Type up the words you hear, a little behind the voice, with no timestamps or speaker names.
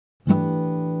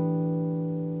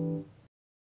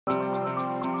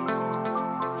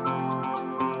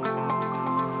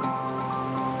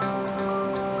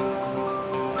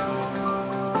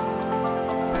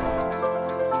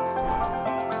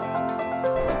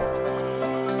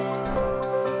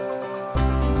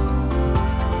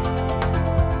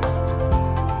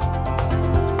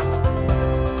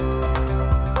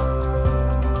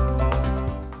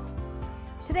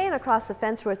across the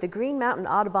fence, we're at the Green Mountain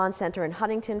Audubon Center in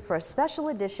Huntington for a special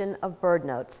edition of Bird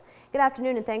Notes. Good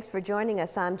afternoon and thanks for joining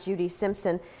us. I'm Judy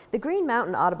Simpson. The Green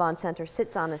Mountain Audubon Center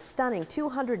sits on a stunning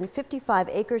 255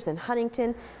 acres in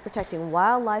Huntington, protecting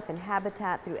wildlife and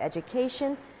habitat through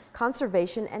education,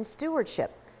 conservation, and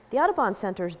stewardship. The Audubon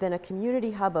Center has been a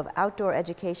community hub of outdoor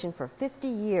education for 50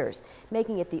 years,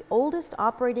 making it the oldest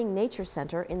operating nature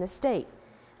center in the state.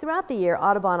 Throughout the year,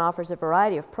 Audubon offers a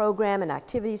variety of program and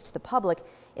activities to the public.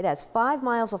 It has 5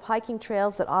 miles of hiking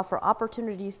trails that offer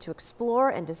opportunities to explore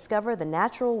and discover the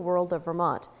natural world of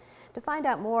Vermont. To find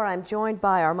out more, I'm joined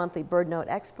by our monthly bird note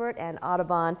expert and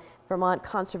Audubon Vermont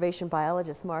conservation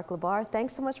biologist, Mark Labar.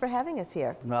 Thanks so much for having us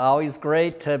here. Always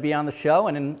great to be on the show,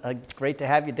 and great to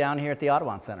have you down here at the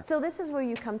Audubon Center. So this is where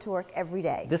you come to work every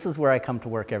day? This is where I come to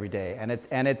work every day,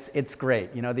 and it's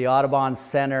great. You know, the Audubon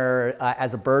Center,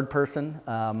 as a bird person,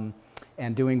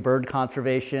 and doing bird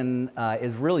conservation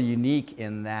is really unique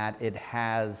in that it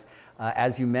has,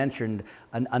 as you mentioned,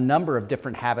 a number of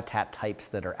different habitat types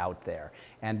that are out there.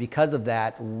 And because of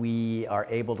that, we are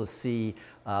able to see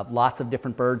lots of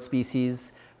different bird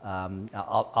species.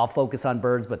 I'll focus on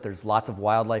birds, but there's lots of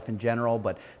wildlife in general.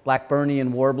 But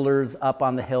Blackburnian warblers up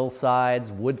on the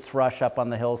hillsides, wood thrush up on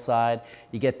the hillside.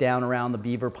 You get down around the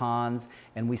beaver ponds,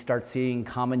 and we start seeing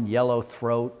common yellow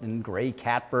throat and gray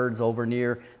catbirds over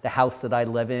near the house that I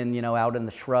live in, you know, out in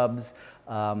the shrubs.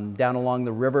 Down along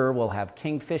the river, we'll have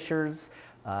kingfishers,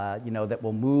 you know, that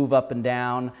will move up and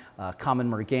down, common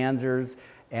mergansers.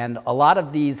 And a lot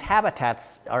of these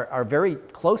habitats are very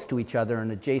close to each other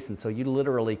and adjacent, so you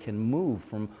literally can move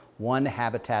from one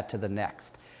habitat to the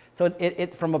next. So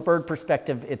from a bird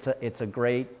perspective, it's a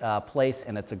great place,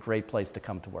 and it's a great place to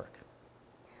come to work.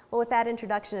 Well, with that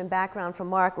introduction and background from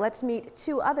Mark, let's meet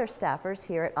 2 other staffers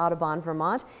here at Audubon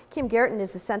Vermont. Kim Gerton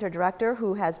is the center director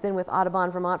who has been with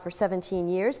Audubon Vermont for 17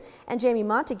 years, and Jamie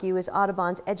Montague is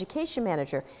Audubon's education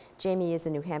manager. Jamie is a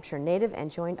New Hampshire native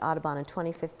and joined Audubon in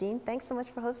 2015. Thanks so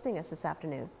much for hosting us this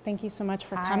afternoon. Thank you so much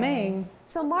for coming.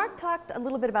 So Mark talked a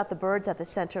little bit about the birds at the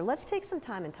center. Let's take some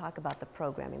time and talk about the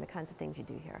programming, the kinds of things you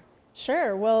do here.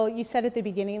 Sure. Well, you said at the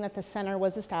beginning that the center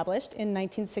was established in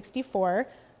 1964.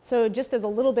 So just as a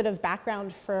little bit of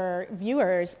background for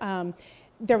viewers,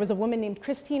 there was a woman named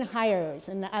Christine Hires,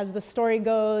 and as the story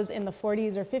goes, in the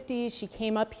 40s or 50s, she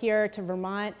came up here to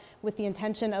Vermont with the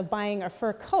intention of buying a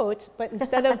fur coat, but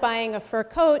instead of buying a fur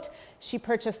coat, she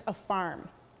purchased a farm.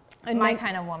 And my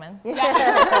kind of woman.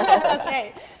 That's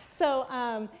right.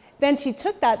 So then she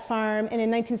took that farm and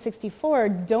in 1964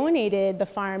 donated the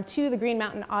farm to the Green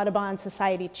Mountain Audubon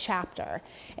Society chapter.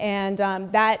 And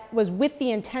that was with the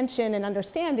intention and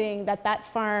understanding that that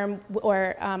farm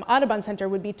or Audubon Center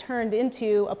would be turned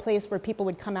into a place where people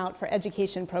would come out for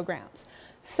education programs.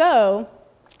 So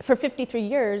for 53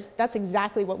 years, that's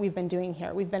exactly what we've been doing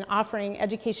here. We've been offering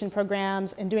education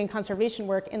programs and doing conservation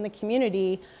work in the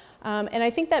community. And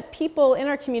I think that people in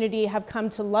our community have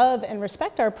come to love and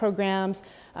respect our programs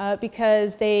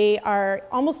because they are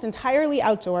almost entirely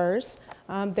outdoors.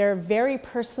 They're very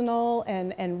personal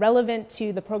and relevant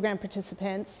to the program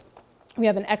participants. We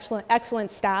have an excellent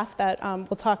staff that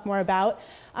we'll talk more about.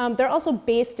 They're also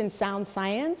based in sound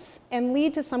science and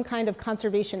lead to some kind of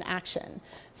conservation action.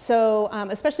 So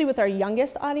especially with our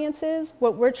youngest audiences,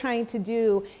 what we're trying to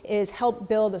do is help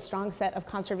build a strong set of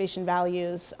conservation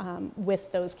values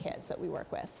with those kids that we work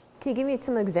with. Can you give me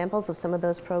some examples of some of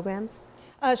those programs?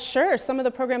 Sure. Some of the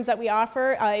programs that we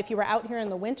offer, if you were out here in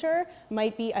the winter,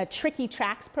 might be a Tricky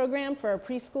Tracks program for a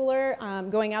preschooler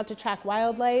going out to track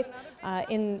wildlife.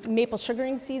 In maple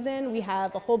sugaring season, we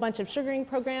have a whole bunch of sugaring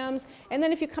programs. And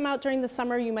then if you come out during the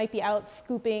summer, you might be out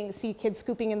scooping, see kids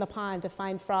scooping in the pond to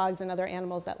find frogs and other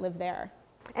animals that live there.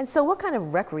 And so what kind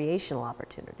of recreational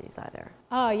opportunities are there?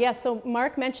 Yes, so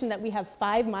Mark mentioned that we have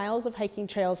 5 miles of hiking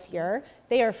trails here.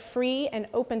 They are free and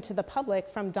open to the public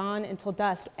from dawn until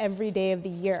dusk every day of the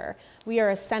year. We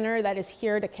are a center that is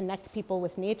here to connect people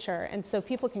with nature. And so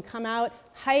people can come out,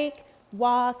 hike,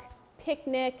 walk,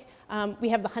 picnic. We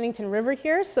have the Huntington River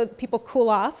here, so people cool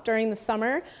off during the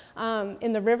summer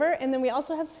in the river. And then we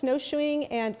also have snowshoeing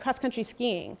and cross-country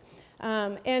skiing.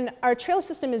 And our trail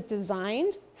system is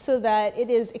designed so that it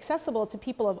is accessible to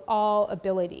people of all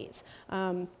abilities.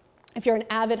 If you're an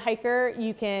avid hiker,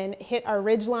 you can hit our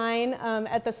ridge line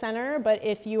at the center, but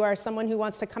if you are someone who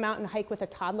wants to come out and hike with a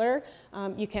toddler,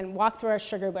 you can walk through our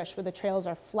sugar bush where the trails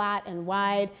are flat and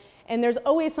wide. And there's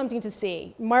always something to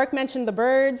see. Mark mentioned the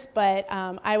birds, but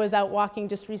I was out walking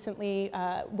just recently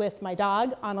with my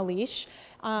dog on a leash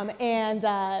and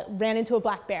ran into a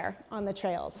black bear on the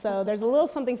trails. So there's a little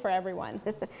something for everyone.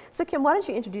 So Kim, why don't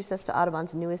you introduce us to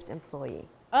Audubon's newest employee?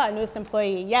 Newest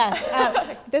employee, yes.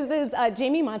 This is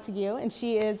Jamie Montague, and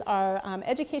she is our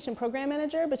education program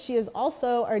manager, but she is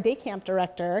also our day camp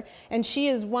director, and she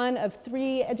is one of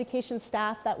 3 education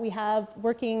staff that we have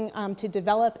working to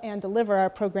develop and deliver our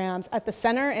programs at the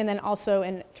center and then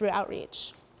also through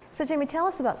outreach. So Jamie, tell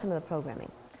us about some of the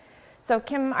programming. So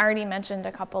Kim already mentioned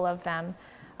a couple of them.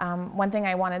 One thing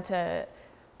I wanted to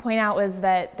point out was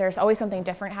that there's always something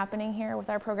different happening here with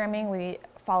our programming. We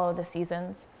follow the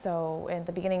seasons. So at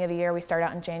the beginning of the year, we start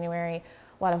out in January,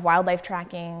 a lot of wildlife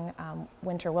tracking,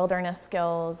 winter wilderness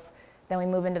skills. Then we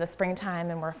move into the springtime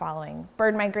and we're following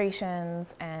bird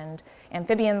migrations and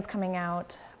amphibians coming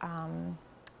out.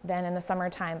 Then in the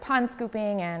summertime, pond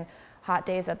scooping and hot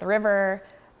days at the river,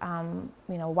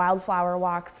 wildflower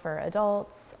walks for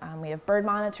adults. We have bird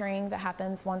monitoring that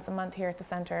happens once a month here at the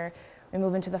center. We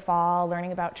move into the fall,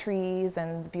 learning about trees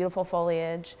and the beautiful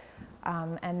foliage.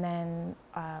 And then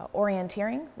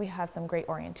orienteering. We have some great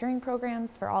orienteering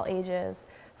programs for all ages.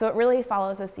 So it really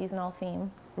follows a seasonal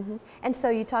theme. Mm-hmm. And so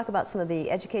you talk about some of the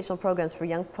educational programs for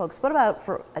young folks. What about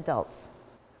for adults?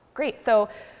 Great. So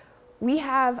we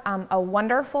have a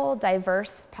wonderful,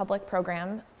 diverse public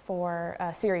program for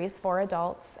a series for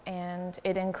adults, and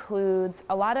it includes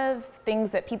a lot of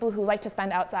things that people who like to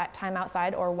spend time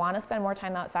outside or want to spend more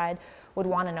time outside would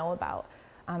want to know about.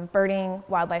 Birding,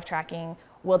 wildlife tracking,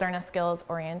 wilderness skills,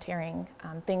 orienteering,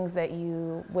 things that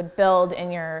you would build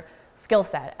in your skill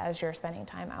set as you're spending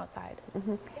time outside.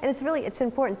 Mm-hmm. And it's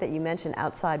important that you mention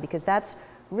outside, because that's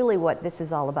really what this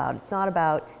is all about. It's not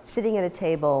about sitting at a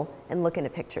table and looking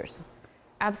at pictures.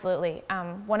 Absolutely.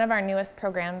 One of our newest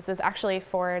programs is actually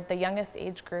for the youngest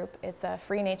age group. It's a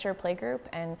free nature play group,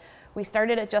 and we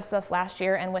started it just this last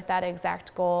year, and with that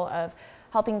exact goal of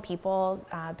helping people,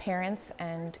 parents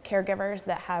and caregivers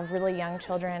that have really young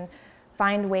children,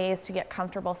 find ways to get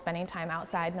comfortable spending time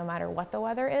outside no matter what the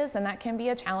weather is. And that can be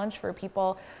a challenge for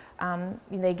people.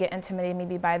 They get intimidated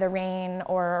maybe by the rain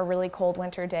or a really cold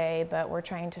winter day, but we're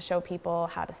trying to show people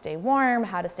how to stay warm,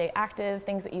 how to stay active,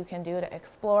 things that you can do to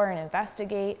explore and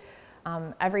investigate.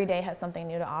 Every day has something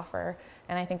new to offer,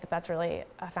 and I think that that's really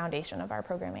a foundation of our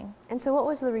programming. And so what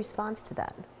was the response to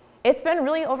that? It's been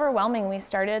really overwhelming. We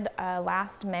started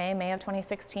last May of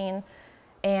 2016,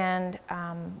 and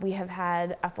we have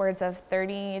had upwards of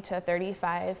 30 to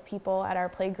 35 people at our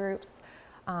play groups.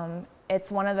 It's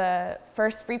one of the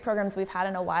first free programs we've had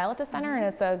in a while at the center, and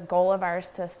it's a goal of ours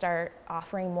to start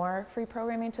offering more free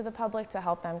programming to the public to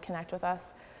help them connect with us,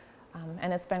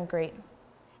 and it's been great.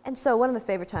 And so one of the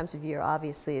favorite times of year,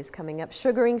 obviously, is coming up,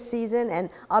 sugaring season, and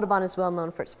Audubon is well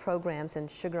known for its programs and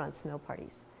sugar on snow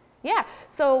parties. Yeah,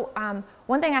 so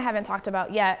one thing I haven't talked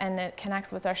about yet, and it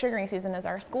connects with our sugaring season, is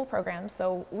our school programs.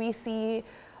 So we see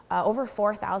over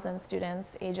 4,000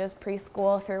 students ages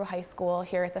preschool through high school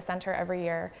here at the center every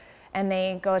year, and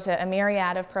they go to a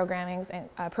myriad of programs,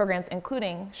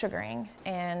 including sugaring.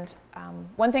 And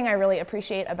one thing I really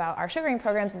appreciate about our sugaring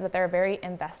programs is that they're very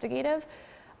investigative.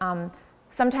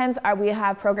 Sometimes we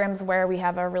have programs where we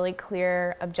have a really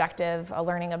clear objective, a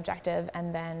learning objective,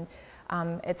 and then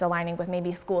it's aligning with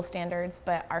maybe school standards,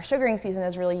 but our sugaring season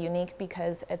is really unique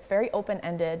because it's very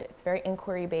open-ended, it's very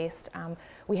inquiry-based.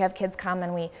 We have kids come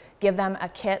and we give them a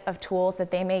kit of tools that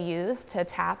they may use to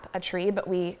tap a tree, but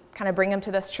we kind of bring them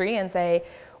to this tree and say,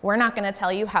 we're not going to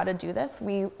tell you how to do this.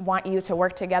 We want you to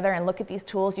work together and look at these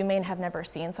tools. You may have never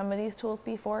seen some of these tools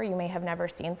before. You may have never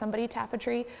seen somebody tap a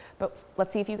tree, but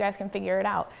let's see if you guys can figure it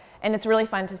out. And it's really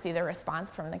fun to see the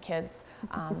response from the kids.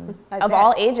 Of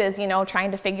all ages,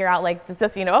 trying to figure out, like, is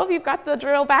this, oh, you've got the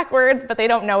drill backwards, but they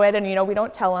don't know it, and, we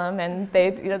don't tell them, and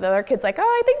they, the other kid's like, oh,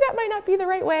 I think that might not be the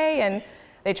right way, and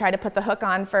they try to put the hook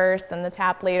on first and the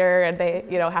tap later, and they,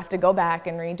 have to go back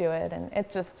and redo it, and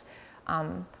it's just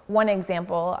one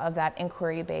example of that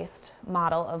inquiry-based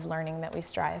model of learning that we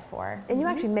strive for. And you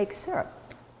actually make syrup.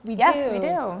 Yes, we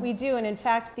do. We do, and in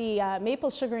fact, the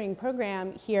maple sugaring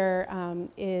program here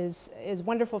is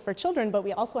wonderful for children, but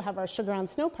we also have our Sugar on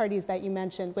Snow parties that you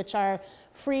mentioned, which are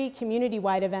free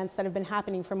community-wide events that have been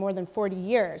happening for more than 40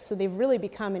 years. So they've really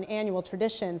become an annual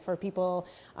tradition for people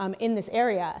in this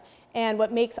area. And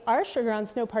what makes our Sugar on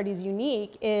Snow parties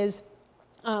unique is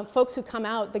folks who come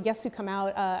out, the guests who come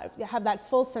out, have that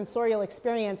full sensorial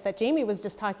experience that Jamie was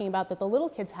just talking about that the little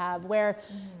kids have, where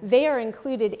they are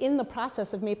included in the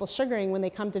process of maple sugaring when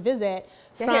they come to visit.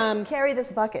 Carry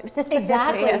this bucket.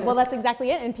 Exactly. Yeah. Well, that's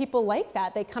exactly it. And people like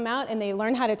that. They come out and they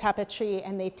learn how to tap a tree,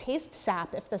 and they taste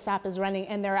sap if the sap is running,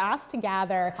 and they're asked to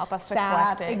gather help us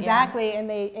sap. to collect it. Exactly. Yeah.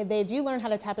 And they do learn how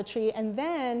to tap a tree, and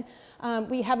then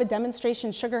we have a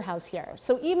demonstration sugar house here.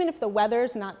 So even if the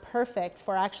weather's not perfect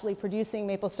for actually producing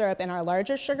maple syrup in our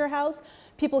larger sugar house,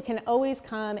 people can always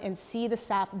come and see the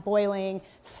sap boiling,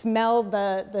 smell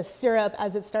the syrup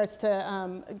as it starts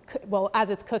to, as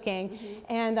it's cooking,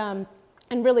 and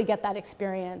really get that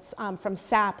experience from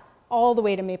sap all the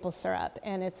way to maple syrup.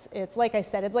 And it's like I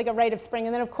said, it's like a rite of spring.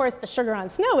 And then of course the sugar on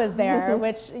snow is there,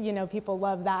 which, you know, people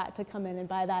love that, to come in and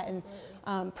buy that.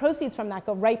 And proceeds from that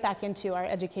go right back into our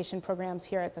education programs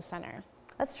here at the center.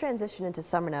 Let's transition into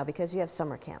summer now, because you have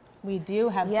summer camps. We do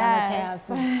have summer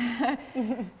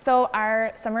camps. So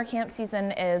our summer camp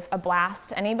season is a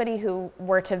blast. Anybody who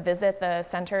were to visit the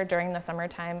center during the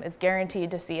summertime is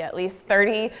guaranteed to see at least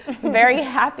 30 very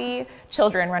happy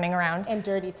children running around. And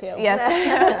dirty too.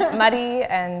 Yes, muddy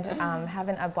and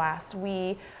having a blast.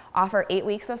 We offer 8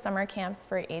 weeks of summer camps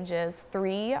for ages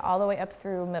 3 all the way up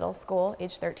through middle school,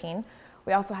 age 13.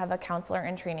 We also have a counselor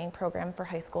and training program for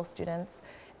high school students.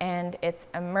 And it's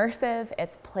immersive,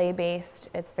 it's play-based,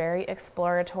 it's very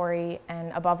exploratory,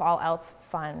 and above all else,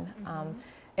 fun.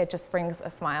 It just brings a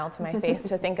smile to my face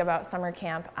to think about summer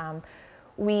camp.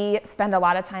 We spend a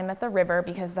lot of time at the river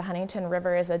because the Huntington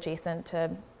River is adjacent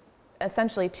to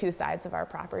essentially 2 sides of our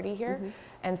property here.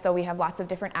 And so we have lots of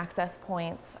different access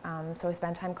points. So we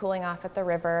spend time cooling off at the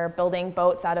river, building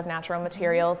boats out of natural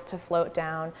materials to float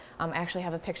down. I actually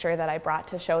have a picture that I brought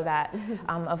to show that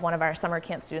of one of our summer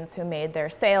camp students who made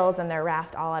their sails and their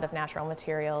raft all out of natural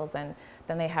materials. And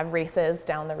then they have races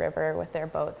down the river with their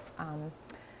boats.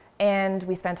 And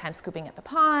we spend time scooping at the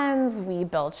ponds. We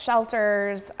build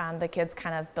shelters. The kids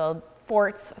kind of build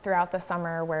forts throughout the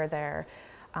summer where they're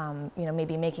you know,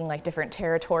 maybe making like different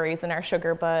territories in our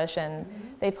sugar bush, and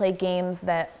they play games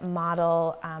that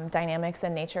model dynamics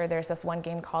in nature. There's this one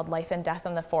game called Life and Death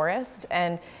in the Forest,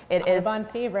 and it is Audubon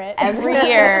favorite. Every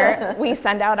year we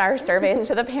send out our surveys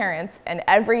to the parents, and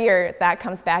every year that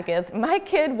comes back as, my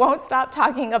kid won't stop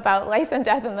talking about life and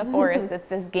death in the forest. It's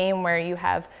this game where you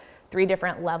have 3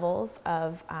 different levels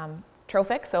of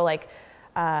trophic, so like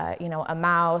you know, a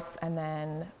mouse, and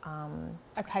then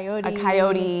a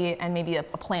coyote, and maybe a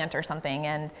plant or something.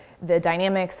 And the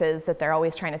dynamics is that they're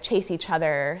always trying to chase each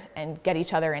other and get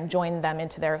each other and join them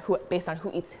into their, based on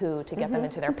who eats who, to get them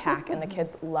into their pack. And the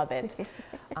kids love it.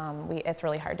 It's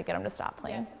really hard to get them to stop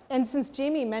playing. Yeah. And since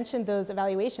Jamie mentioned those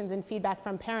evaluations and feedback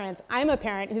from parents, I'm a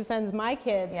parent who sends my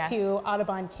kids to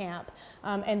Audubon camp,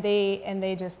 and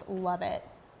they just love it.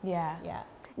 Yeah.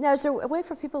 Now, is there a way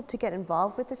for people to get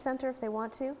involved with the center if they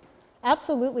want to?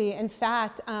 Absolutely. In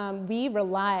fact, we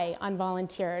rely on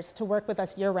volunteers to work with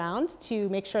us year-round to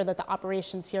make sure that the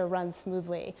operations here run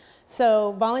smoothly.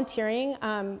 So volunteering,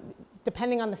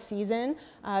 depending on the season,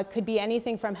 could be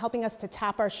anything from helping us to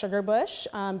tap our sugar bush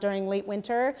during late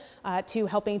winter, to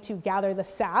helping to gather the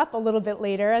sap a little bit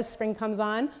later as spring comes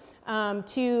on,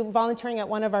 to volunteering at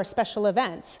one of our special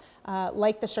events,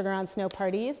 like the Sugar on Snow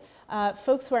parties.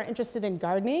 Folks who are interested in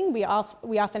gardening, we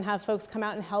often have folks come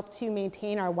out and help to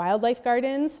maintain our wildlife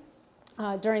gardens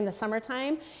during the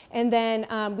summertime. And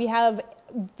then we have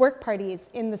work parties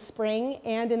in the spring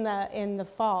and in the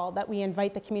fall that we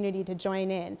invite the community to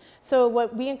join in. So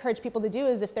what we encourage people to do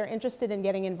is, if they're interested in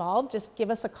getting involved, just give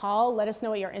us a call, let us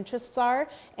know what your interests are,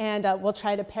 and we'll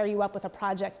try to pair you up with a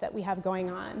project that we have going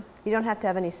on. You don't have to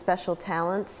have any special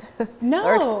talents No,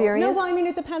 or experience? No, well, I mean,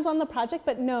 it depends on the project,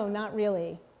 but no, not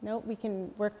really. No, we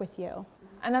can work with you.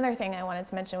 Another thing I wanted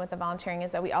to mention with the volunteering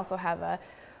is that we also have a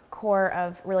core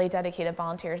of really dedicated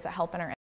volunteers that help in our